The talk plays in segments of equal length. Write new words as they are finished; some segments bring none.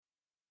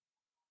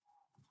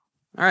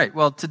All right,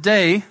 well,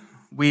 today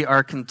we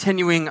are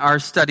continuing our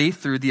study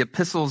through the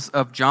epistles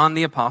of John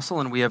the Apostle,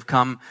 and we have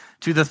come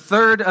to the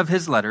third of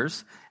his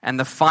letters and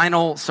the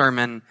final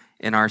sermon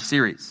in our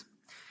series.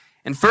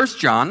 In 1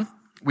 John,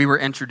 we were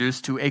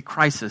introduced to a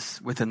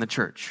crisis within the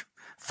church.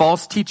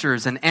 False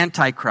teachers and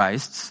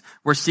antichrists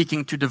were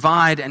seeking to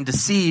divide and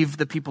deceive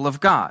the people of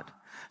God.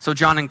 So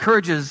John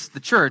encourages the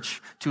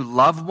church to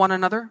love one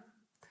another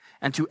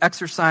and to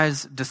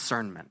exercise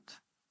discernment.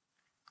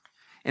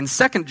 In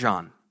 2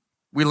 John,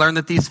 we learn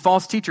that these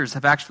false teachers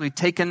have actually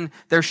taken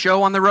their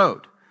show on the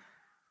road.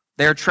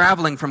 They are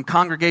traveling from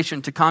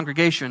congregation to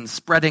congregation,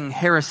 spreading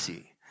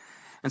heresy.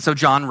 And so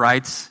John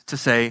writes to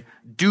say,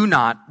 do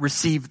not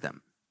receive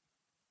them.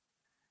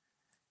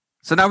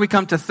 So now we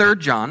come to 3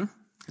 John.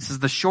 This is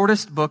the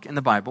shortest book in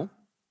the Bible,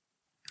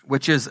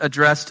 which is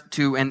addressed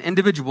to an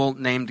individual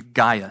named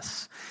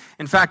Gaius.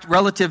 In fact,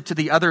 relative to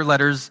the other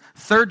letters,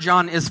 3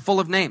 John is full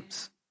of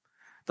names.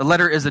 The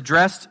letter is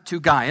addressed to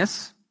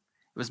Gaius.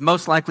 It was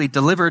most likely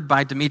delivered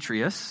by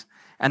Demetrius,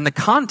 and the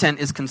content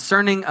is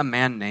concerning a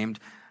man named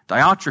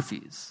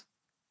Diotrephes.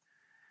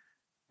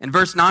 In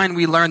verse 9,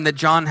 we learn that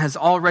John has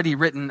already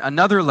written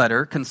another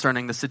letter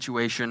concerning the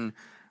situation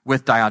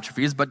with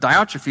Diotrephes, but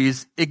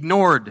Diotrephes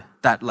ignored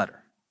that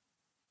letter.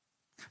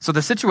 So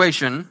the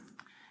situation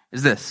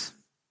is this.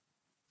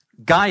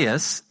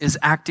 Gaius is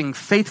acting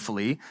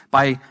faithfully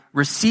by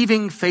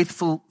receiving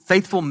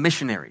faithful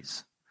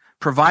missionaries,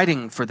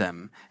 providing for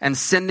them, and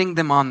sending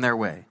them on their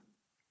way.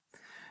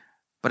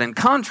 But in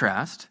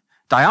contrast,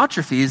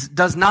 Diotrephes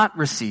does not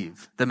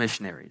receive the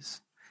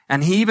missionaries.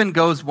 And he even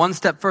goes one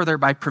step further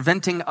by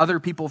preventing other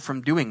people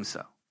from doing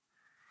so.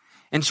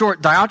 In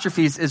short,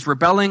 Diotrephes is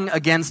rebelling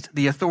against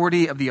the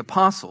authority of the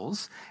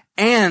apostles,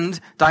 and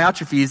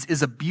Diotrephes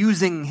is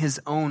abusing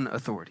his own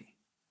authority.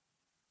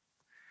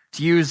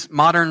 To use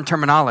modern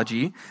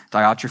terminology,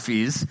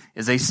 Diotrephes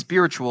is a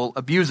spiritual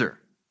abuser.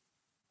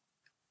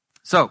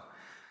 So,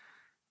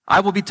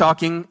 I will be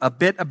talking a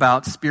bit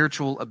about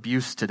spiritual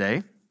abuse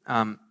today.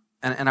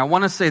 And I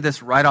want to say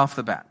this right off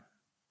the bat.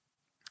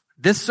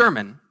 This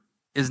sermon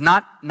is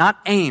not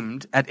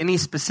aimed at any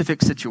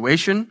specific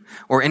situation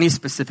or any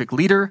specific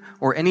leader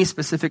or any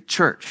specific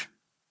church.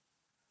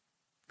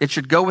 It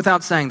should go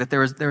without saying that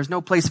there is no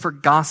place for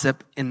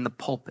gossip in the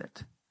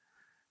pulpit.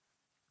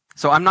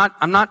 So I'm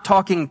not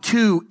talking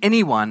to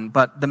anyone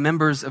but the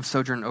members of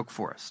Sojourn Oak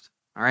Forest.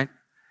 All right?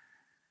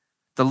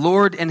 The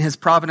Lord in his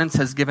providence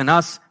has given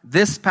us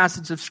this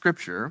passage of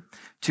scripture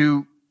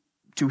to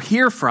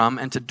hear from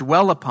and to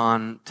dwell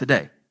upon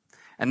today.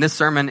 And this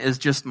sermon is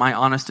just my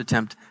honest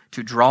attempt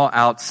to draw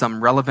out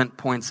some relevant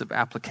points of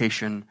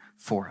application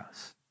for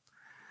us.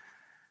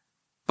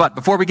 But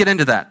before we get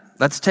into that,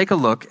 let's take a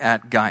look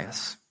at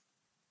Gaius,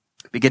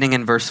 beginning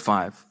in verse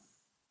 5.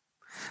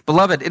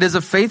 Beloved, it is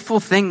a faithful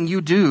thing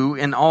you do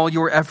in all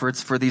your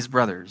efforts for these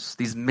brothers,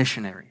 these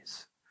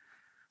missionaries,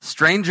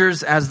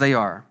 strangers as they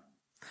are,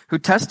 who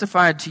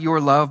testified to your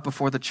love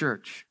before the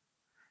church.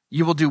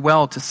 You will do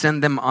well to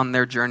send them on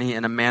their journey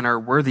in a manner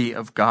worthy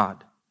of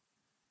God.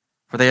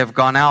 For they have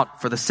gone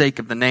out for the sake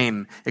of the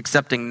name,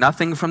 accepting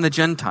nothing from the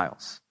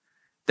Gentiles.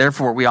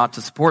 Therefore, we ought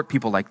to support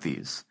people like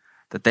these,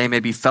 that they may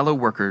be fellow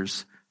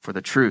workers for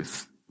the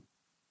truth.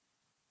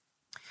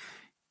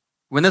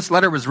 When this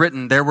letter was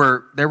written, there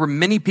were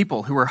many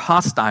people who were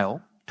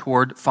hostile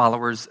toward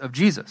followers of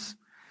Jesus.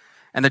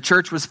 And the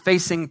church was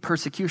facing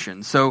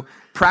persecution. So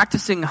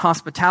practicing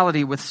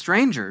hospitality with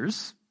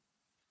strangers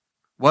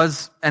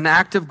was an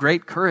act of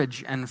great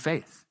courage and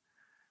faith.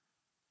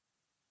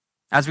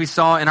 As we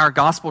saw in our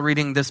gospel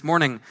reading this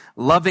morning,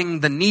 loving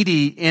the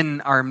needy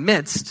in our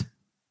midst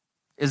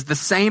is the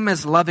same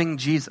as loving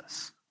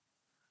Jesus.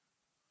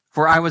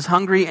 For I was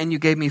hungry and you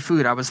gave me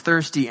food. I was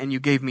thirsty and you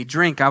gave me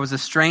drink. I was a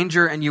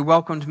stranger and you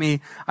welcomed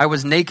me. I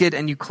was naked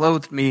and you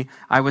clothed me.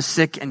 I was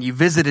sick and you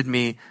visited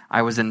me.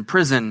 I was in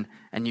prison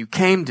and you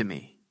came to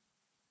me.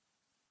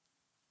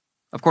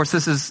 Of course,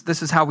 this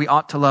is how we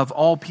ought to love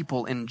all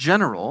people in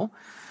general.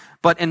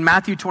 But in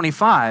Matthew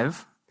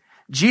 25,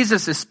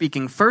 Jesus is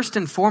speaking first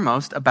and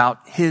foremost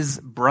about his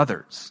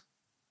brothers.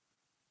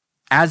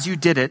 As you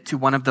did it to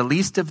one of the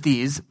least of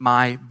these,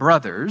 my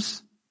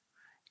brothers,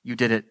 you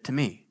did it to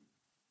me.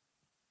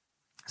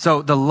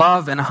 So the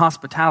love and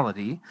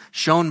hospitality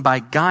shown by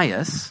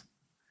Gaius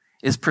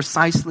is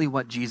precisely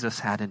what Jesus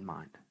had in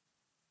mind.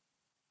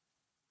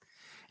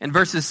 In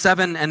verses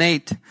 7 and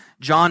 8,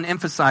 John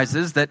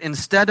emphasizes that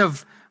instead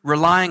of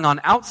relying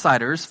on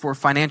outsiders for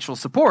financial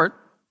support,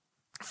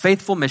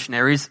 faithful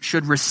missionaries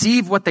should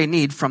receive what they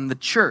need from the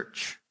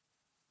church.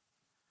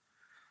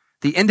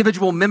 The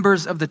individual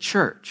members of the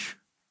church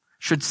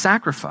should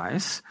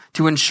sacrifice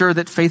to ensure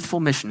that faithful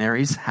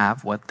missionaries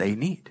have what they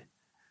need.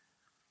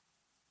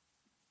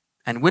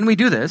 And when we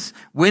do this,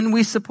 when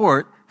we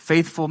support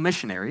faithful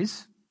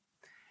missionaries,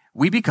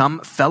 we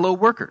become fellow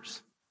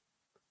workers,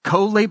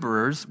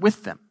 co-laborers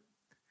with them.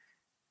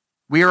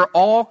 We are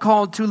all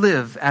called to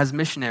live as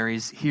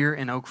missionaries here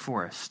in Oak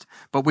Forest,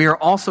 but we are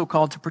also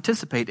called to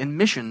participate in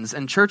missions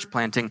and church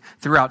planting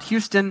throughout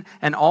Houston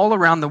and all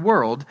around the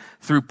world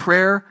through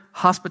prayer,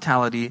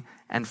 hospitality,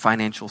 and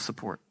financial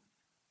support.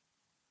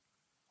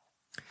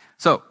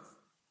 So,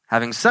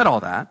 having said all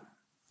that,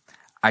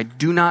 I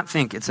do not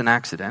think it's an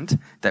accident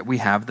that we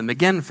have the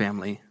McGinn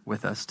family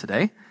with us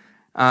today.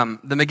 The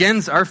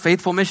McGinns are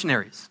faithful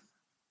missionaries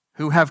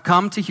who have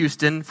come to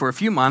Houston for a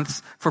few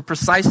months for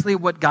precisely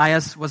what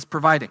Gaius was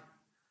providing: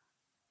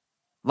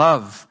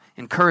 love,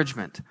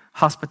 encouragement,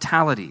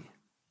 hospitality,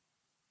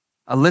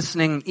 a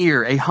listening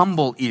ear, a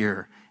humble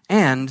ear,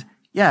 and,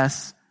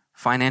 yes,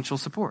 financial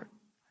support.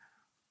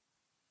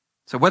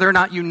 So whether or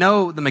not you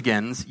know the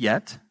McGinns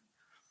yet,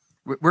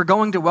 we're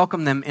going to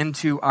welcome them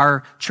into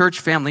our church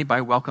family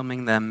by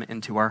welcoming them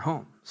into our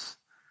homes.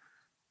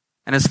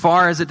 And as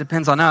far as it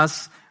depends on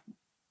us,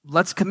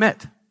 let's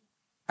commit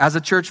as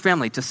a church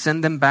family to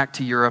send them back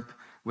to Europe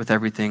with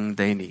everything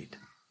they need.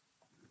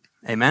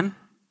 Amen?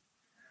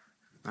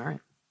 All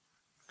right.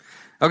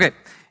 Okay.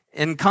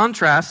 In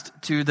contrast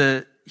to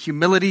the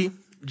humility,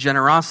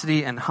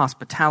 generosity, and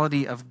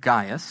hospitality of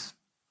Gaius,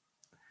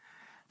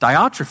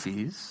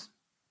 Diotrephes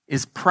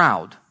is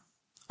proud,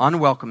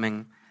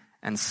 unwelcoming,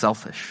 and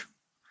selfish.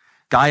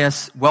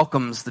 Gaius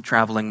welcomes the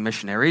traveling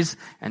missionaries,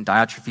 and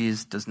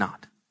Diotrephes does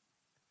not.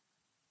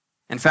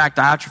 In fact,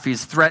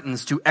 Diotrephes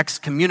threatens to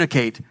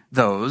excommunicate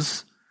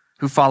those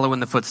who follow in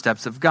the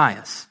footsteps of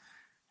Gaius.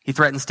 He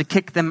threatens to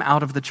kick them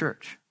out of the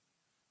church.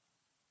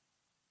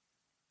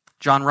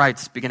 John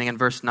writes, beginning in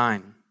verse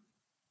 9,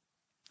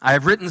 "I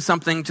have written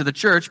something to the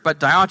church, but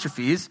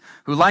Diotrephes,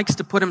 who likes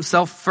to put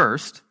himself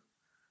first,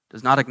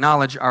 does not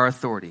acknowledge our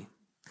authority.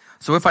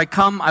 So if I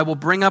come, I will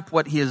bring up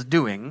what he is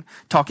doing,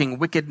 talking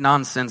wicked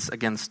nonsense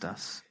against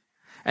us.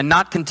 And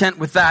not content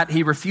with that,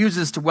 he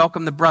refuses to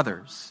welcome the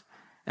brothers,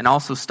 and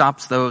also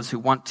stops those who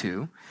want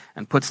to,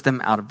 and puts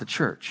them out of the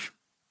church."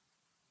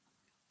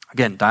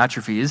 Again,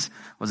 Diotrephes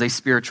was a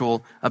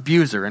spiritual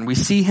abuser, and we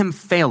see him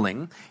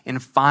failing in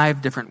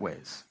 5 different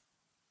ways.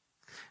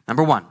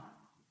 Number 1,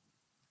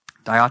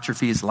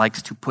 Diotrephes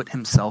likes to put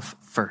himself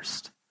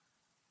first.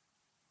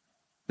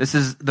 This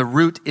is the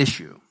root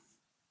issue.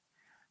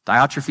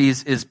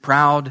 Diotrephes is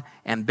proud,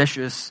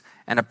 ambitious,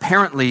 and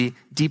apparently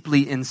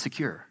deeply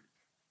insecure.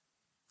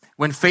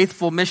 When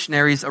faithful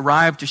missionaries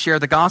arrive to share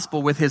the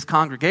gospel with his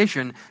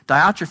congregation,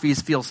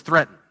 Diotrephes feels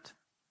threatened.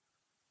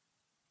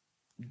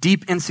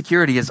 Deep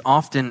insecurity is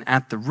often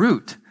at the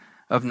root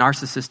of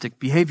narcissistic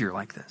behavior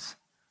like this.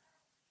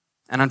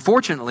 And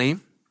unfortunately,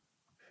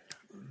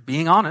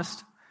 being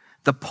honest,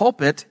 the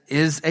pulpit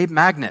is a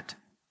magnet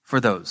for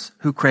those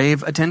who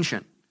crave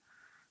attention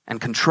and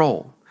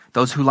control,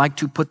 those who like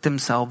to put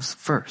themselves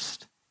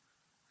first.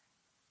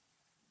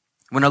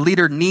 When a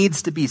leader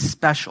needs to be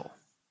special,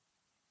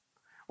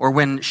 or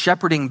when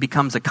shepherding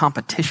becomes a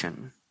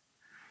competition,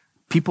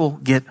 people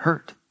get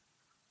hurt.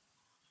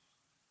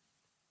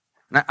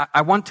 And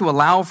I want to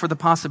allow for the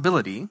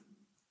possibility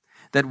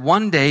that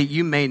one day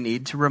you may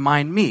need to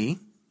remind me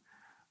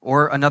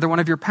or another one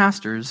of your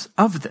pastors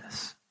of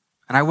this.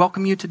 And I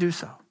welcome you to do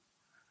so.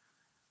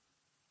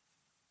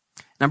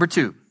 Number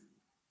 2,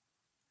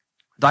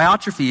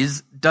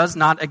 Diotrephes does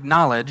not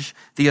acknowledge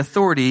the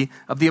authority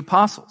of the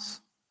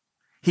apostles.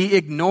 He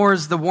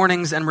ignores the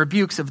warnings and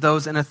rebukes of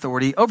those in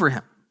authority over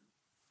him.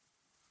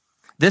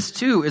 This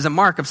too is a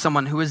mark of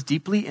someone who is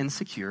deeply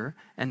insecure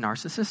and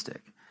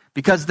narcissistic.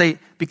 Because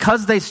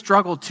they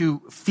struggle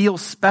to feel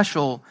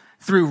special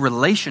through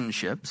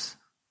relationships,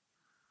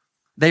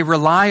 they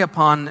rely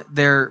upon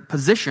their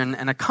position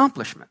and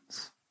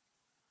accomplishments.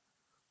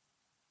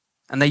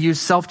 And they use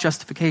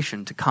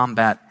self-justification to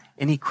combat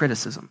any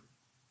criticism.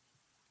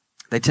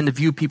 They tend to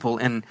view people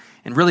in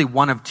really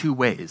one of 2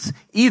 ways.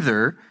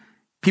 Either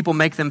people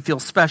make them feel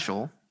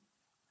special,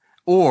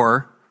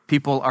 or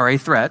people are a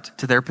threat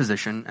to their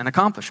position and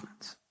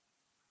accomplishments.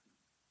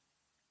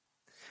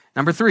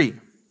 Number 3,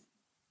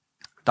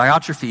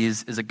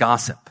 Diotrephes is a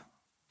gossip,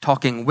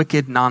 talking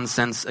wicked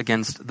nonsense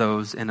against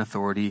those in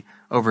authority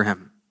over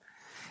him.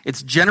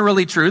 It's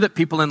generally true that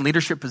people in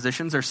leadership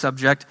positions are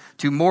subject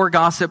to more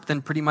gossip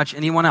than pretty much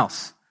anyone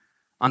else.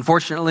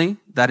 Unfortunately,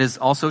 that is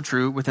also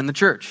true within the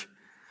church.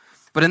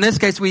 But in this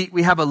case,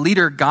 we have a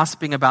leader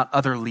gossiping about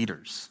other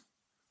leaders.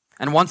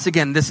 And once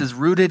again, this is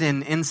rooted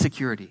in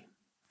insecurity.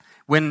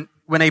 When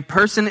a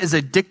person is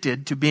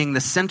addicted to being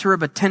the center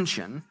of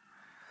attention,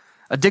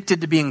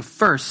 addicted to being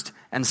first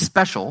and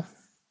special,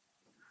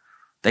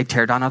 they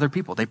tear down other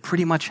people. They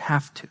pretty much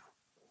have to.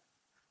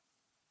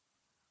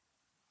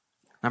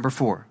 Number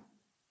 4,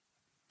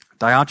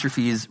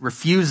 Diotrephes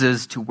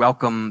refuses to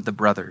welcome the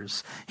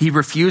brothers. He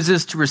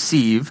refuses to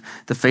receive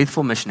the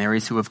faithful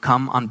missionaries who have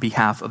come on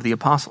behalf of the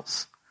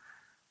apostles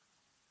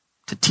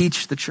to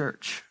teach the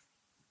church.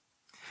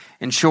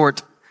 In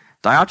short,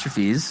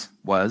 Diotrephes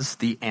was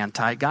the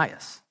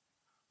anti-Gaius.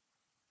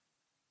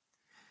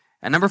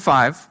 And number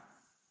 5,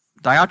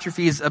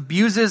 Diotrephes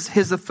abuses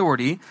his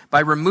authority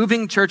by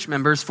removing church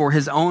members for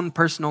his own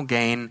personal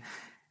gain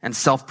and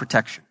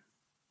self-protection.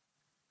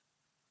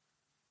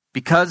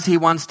 Because he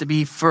wants to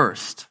be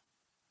first,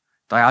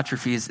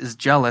 Diotrephes is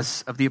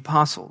jealous of the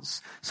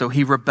apostles, so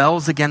he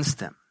rebels against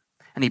them,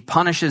 and he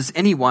punishes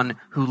anyone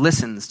who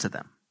listens to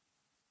them.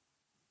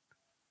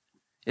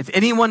 If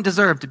anyone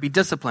deserved to be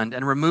disciplined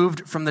and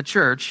removed from the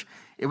church,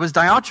 it was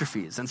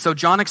Diotrephes. And so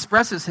John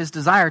expresses his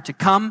desire to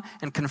come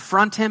and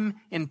confront him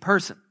in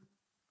person.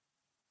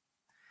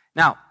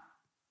 Now,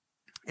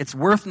 it's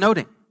worth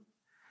noting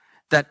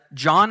that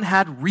John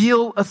had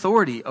real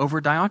authority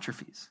over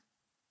Diotrephes.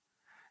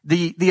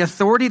 The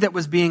authority that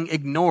was being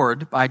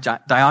ignored by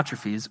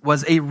Diotrephes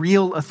was a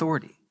real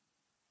authority.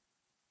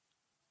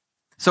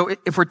 So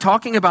if we're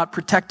talking about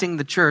protecting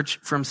the church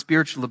from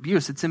spiritual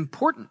abuse, it's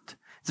important.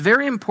 It's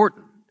very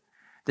important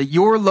that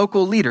your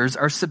local leaders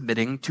are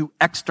submitting to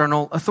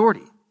external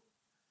authority.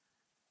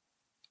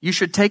 You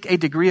should take a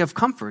degree of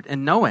comfort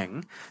in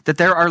knowing that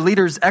there are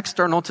leaders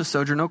external to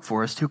Sojourn Oak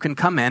Forest who can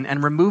come in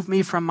and remove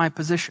me from my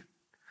position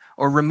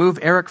or remove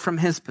Eric from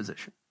his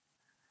position.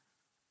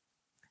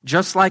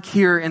 Just like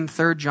here in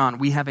 3 John,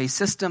 we have a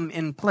system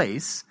in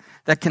place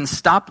that can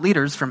stop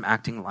leaders from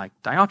acting like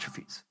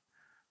Diotrephes.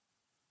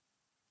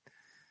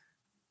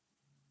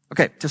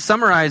 Okay, to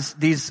summarize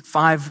these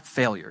 5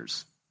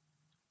 failures,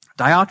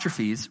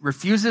 Diotrephes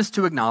refuses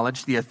to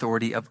acknowledge the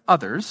authority of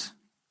others,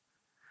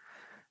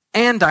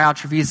 and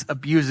Diotrephes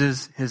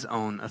abuses his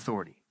own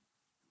authority.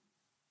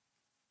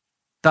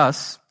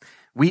 Thus,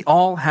 we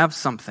all have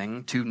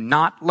something to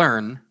not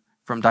learn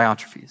from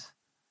Diotrephes.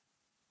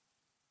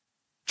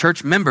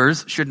 Church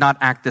members should not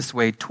act this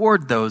way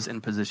toward those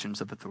in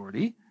positions of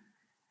authority,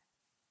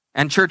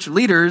 and church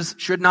leaders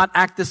should not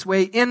act this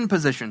way in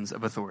positions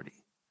of authority.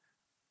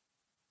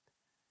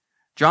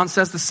 John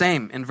says the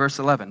same in verse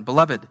 11.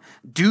 Beloved,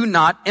 do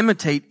not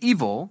imitate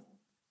evil,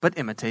 but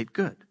imitate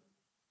good.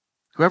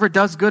 Whoever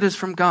does good is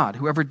from God.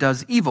 Whoever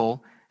does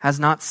evil has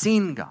not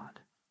seen God.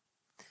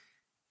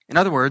 In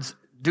other words,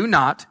 do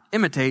not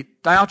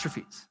imitate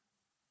Diotrephes.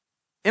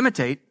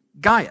 Imitate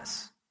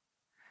Gaius.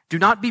 Do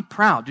not be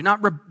proud. Do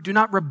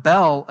not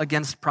rebel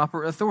against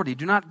proper authority.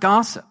 Do not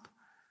gossip.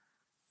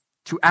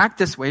 To act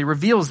this way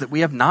reveals that we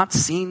have not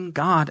seen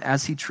God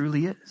as he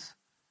truly is.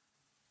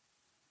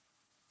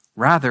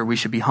 Rather, we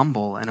should be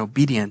humble and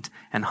obedient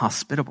and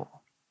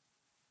hospitable.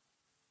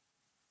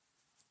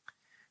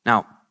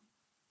 Now,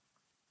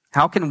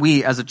 how can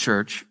we as a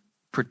church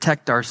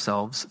protect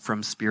ourselves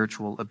from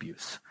spiritual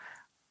abuse?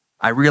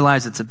 I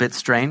realize it's a bit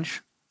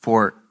strange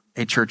for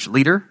a church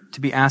leader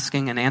to be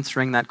asking and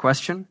answering that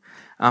question,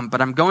 but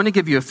I'm going to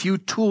give you a few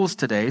tools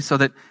today so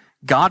that,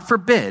 God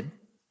forbid,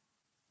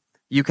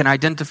 you can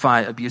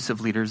identify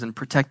abusive leaders and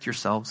protect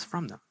yourselves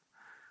from them.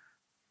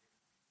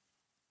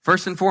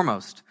 First and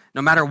foremost,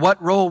 no matter what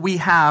role we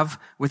have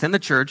within the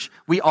church,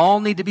 we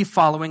all need to be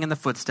following in the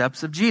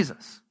footsteps of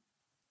Jesus.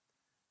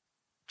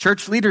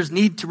 Church leaders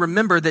need to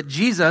remember that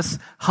Jesus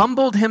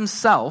humbled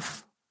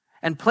himself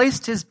and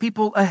placed his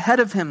people ahead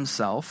of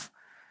himself.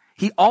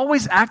 He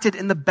always acted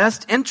in the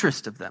best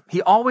interest of them.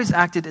 He always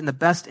acted in the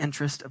best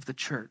interest of the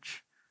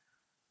church.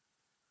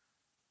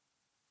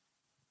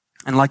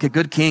 And like a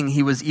good king,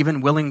 he was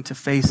even willing to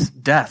face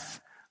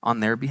death on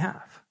their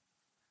behalf.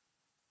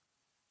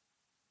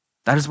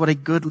 That is what a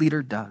good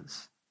leader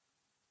does.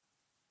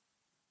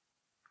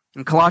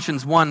 In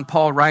Colossians 1,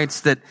 Paul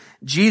writes that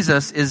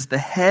Jesus is the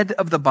head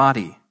of the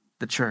body,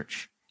 the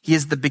church. He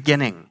is the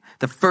beginning,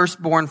 the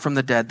firstborn from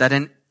the dead, that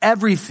in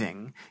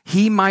everything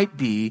he might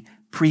be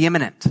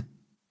preeminent.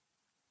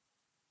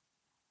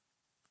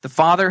 The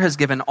Father has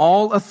given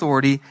all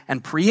authority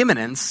and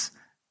preeminence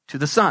to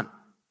the Son.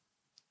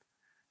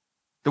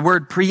 The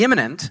word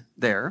preeminent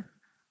there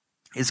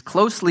is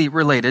closely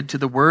related to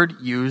the word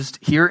used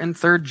here in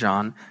 3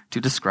 John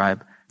to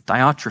describe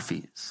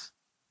Diotrephes.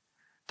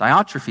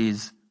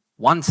 Diotrephes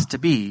wants to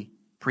be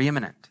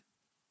preeminent.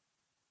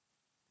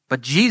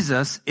 But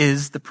Jesus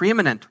is the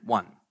preeminent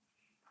one.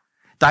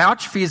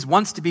 Diotrephes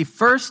wants to be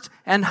first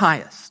and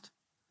highest.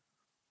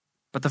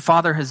 But the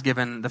Father has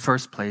given the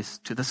first place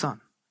to the Son.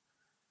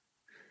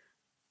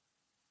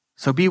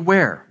 So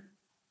beware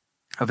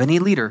of any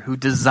leader who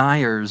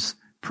desires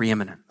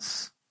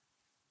preeminence.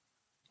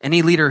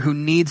 Any leader who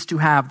needs to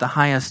have the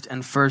highest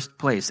and first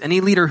place.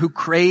 Any leader who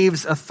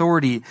craves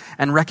authority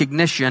and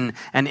recognition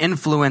and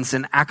influence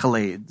and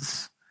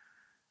accolades.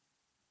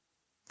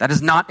 That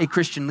is not a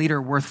Christian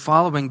leader worth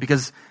following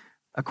because,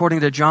 according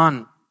to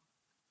John,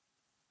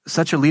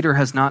 such a leader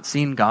has not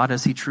seen God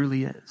as he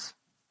truly is.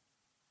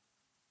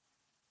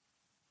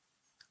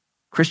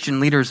 Christian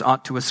leaders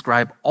ought to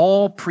ascribe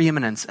all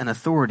preeminence and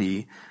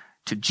authority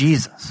to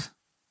Jesus.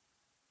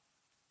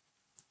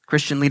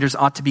 Christian leaders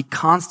ought to be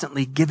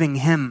constantly giving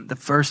him the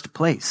first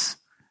place.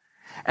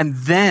 And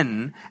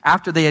then,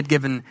 after they had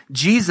given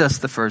Jesus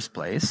the first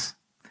place,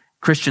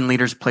 Christian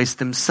leaders placed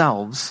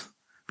themselves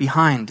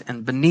behind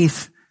and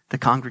beneath the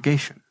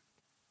congregation.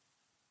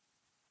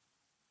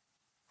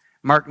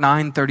 Mark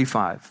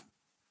 9:35.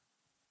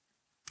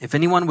 If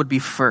anyone would be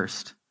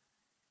first,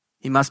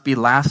 he must be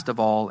last of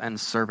all and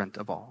servant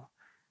of all.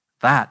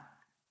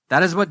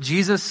 That is what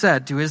Jesus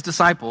said to his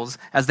disciples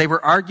as they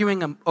were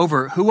arguing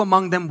over who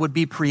among them would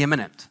be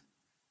preeminent.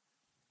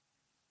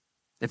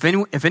 If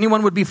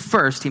anyone would be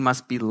first, he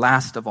must be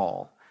last of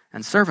all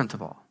and servant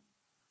of all.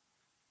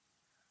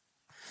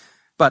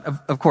 But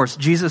of course,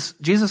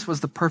 Jesus was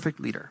the perfect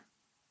leader.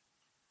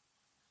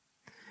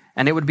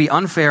 and it would be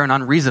unfair and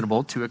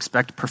unreasonable to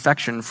expect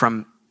perfection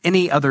from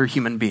any other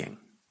human being,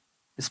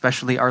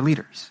 especially our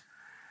leaders.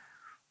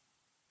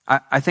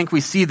 I think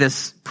we see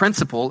this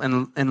principle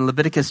in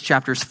Leviticus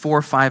chapters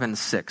 4, 5, and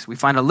 6. We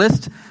find a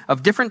list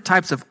of different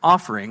types of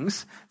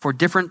offerings for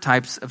different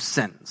types of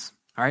sins.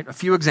 All right, a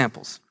few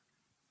examples.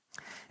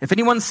 If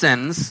anyone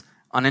sins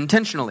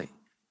unintentionally,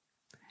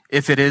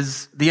 if it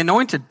is the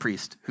anointed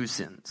priest who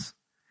sins,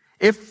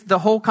 if the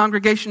whole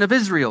congregation of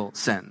Israel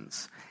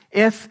sins,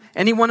 if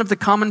any one of the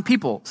common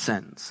people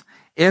sins,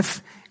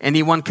 if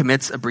anyone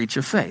commits a breach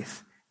of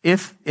faith,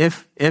 if,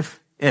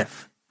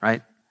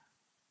 right?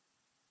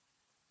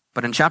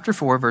 But in chapter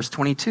 4, verse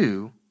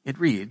 22, it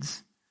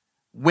reads,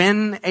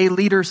 when a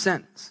leader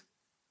sins.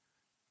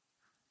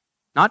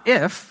 Not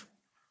if,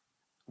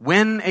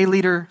 when a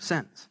leader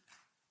sins.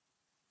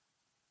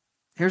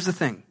 Here's the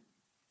thing.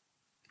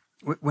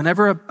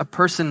 Whenever a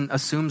person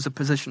assumes a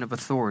position of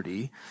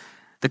authority,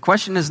 the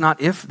question is not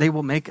if they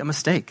will make a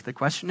mistake. The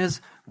question is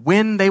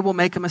when they will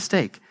make a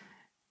mistake.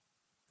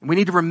 We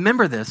need to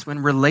remember this when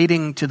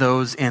relating to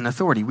those in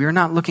authority. We are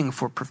not looking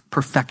for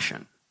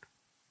perfection.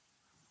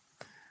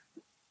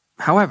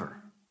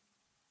 However,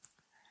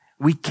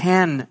 we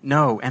can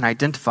know and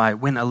identify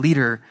when a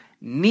leader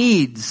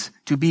needs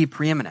to be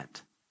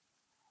preeminent.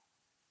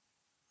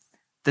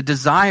 The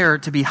desire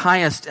to be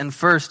highest and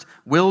first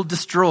will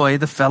destroy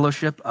the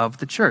fellowship of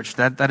the church.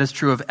 That is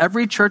true of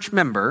every church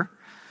member,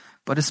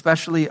 but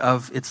especially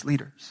of its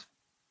leaders.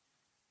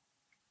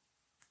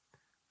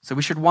 So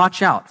we should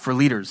watch out for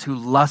leaders who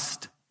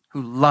lust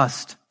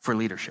for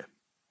leadership.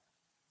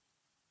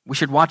 We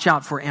should watch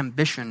out for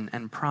ambition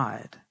and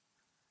pride.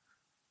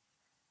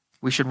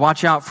 We should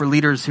watch out for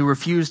leaders who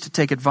refuse to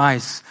take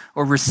advice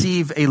or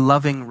receive a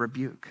loving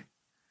rebuke.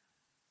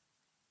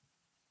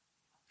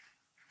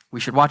 We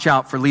should watch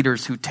out for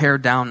leaders who tear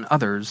down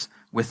others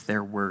with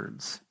their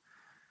words.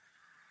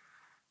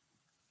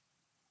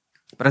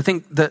 But I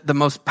think the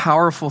most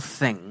powerful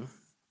thing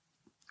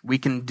we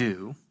can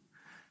do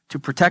to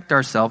protect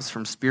ourselves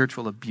from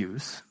spiritual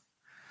abuse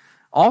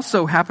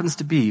also happens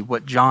to be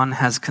what John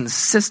has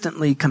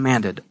consistently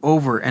commanded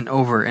over and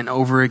over and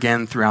over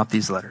again throughout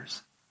these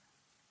letters.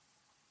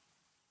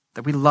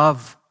 That we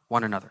love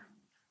one another.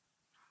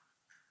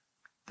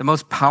 The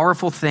most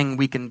powerful thing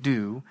we can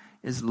do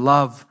is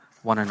love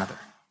one another.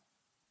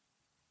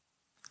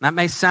 That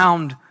may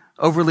sound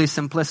overly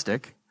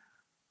simplistic,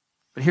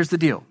 but here's the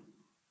deal.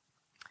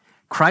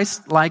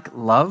 Christ-like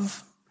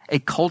love, a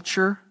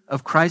culture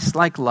of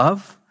Christ-like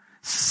love,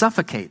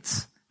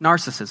 suffocates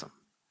narcissism.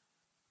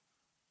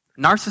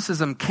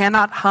 Narcissism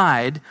cannot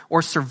hide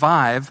or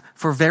survive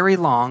for very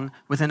long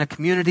within a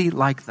community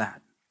like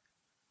that.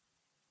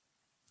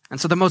 And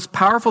so the most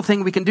powerful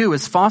thing we can do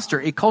is foster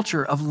a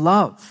culture of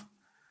love,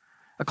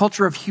 a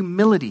culture of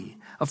humility,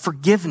 of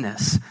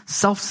forgiveness,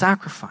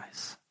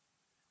 self-sacrifice,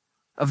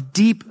 of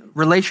deep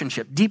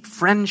relationship, deep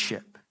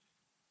friendship,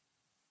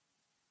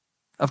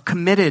 of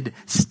committed,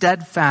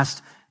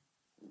 steadfast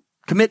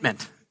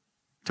commitment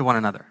to one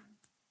another.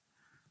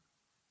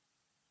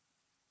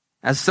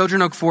 As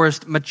Sojourn Oak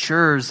Forest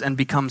matures and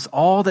becomes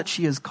all that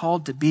she is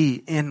called to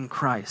be in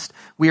Christ,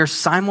 we are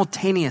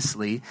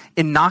simultaneously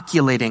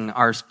inoculating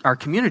our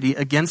community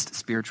against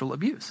spiritual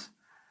abuse.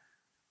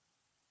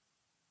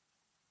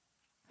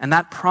 And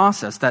that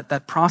process,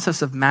 that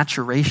process of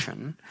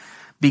maturation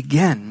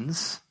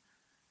begins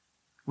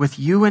with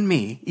you and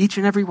me, each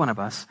and every one of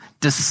us,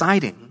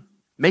 deciding,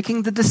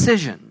 making the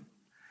decision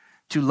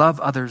to love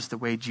others the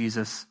way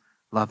Jesus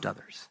loved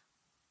others.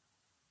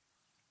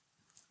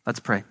 Let's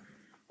pray.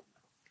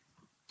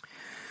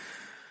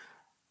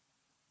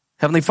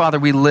 Heavenly Father,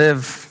 we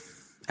live,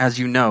 as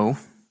you know,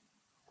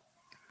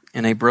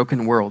 in a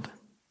broken world.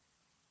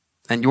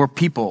 And your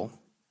people,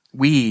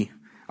 we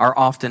are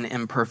often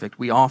imperfect.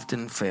 We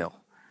often fail.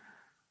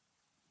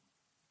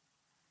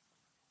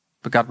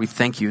 But God, we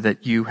thank you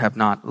that you have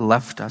not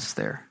left us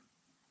there.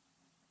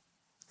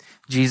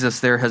 Jesus,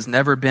 there has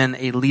never been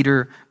a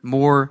leader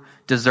more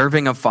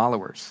deserving of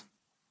followers.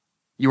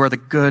 You are the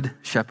good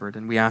shepherd,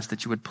 and we ask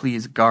that you would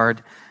please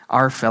guard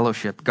our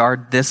fellowship,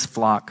 guard this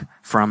flock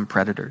from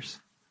predators.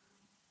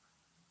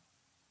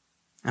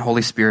 And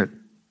Holy Spirit,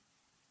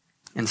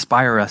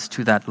 inspire us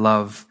to that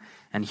love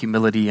and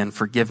humility and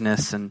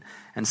forgiveness and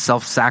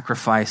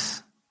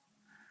self-sacrifice,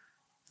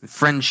 and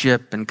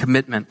friendship and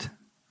commitment.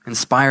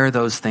 Inspire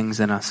those things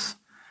in us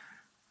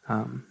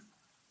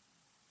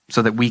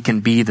so that we can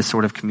be the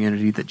sort of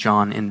community that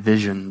John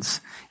envisions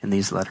in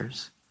these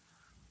letters.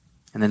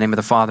 In the name of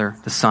the Father,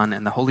 the Son,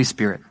 and the Holy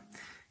Spirit,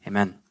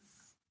 amen.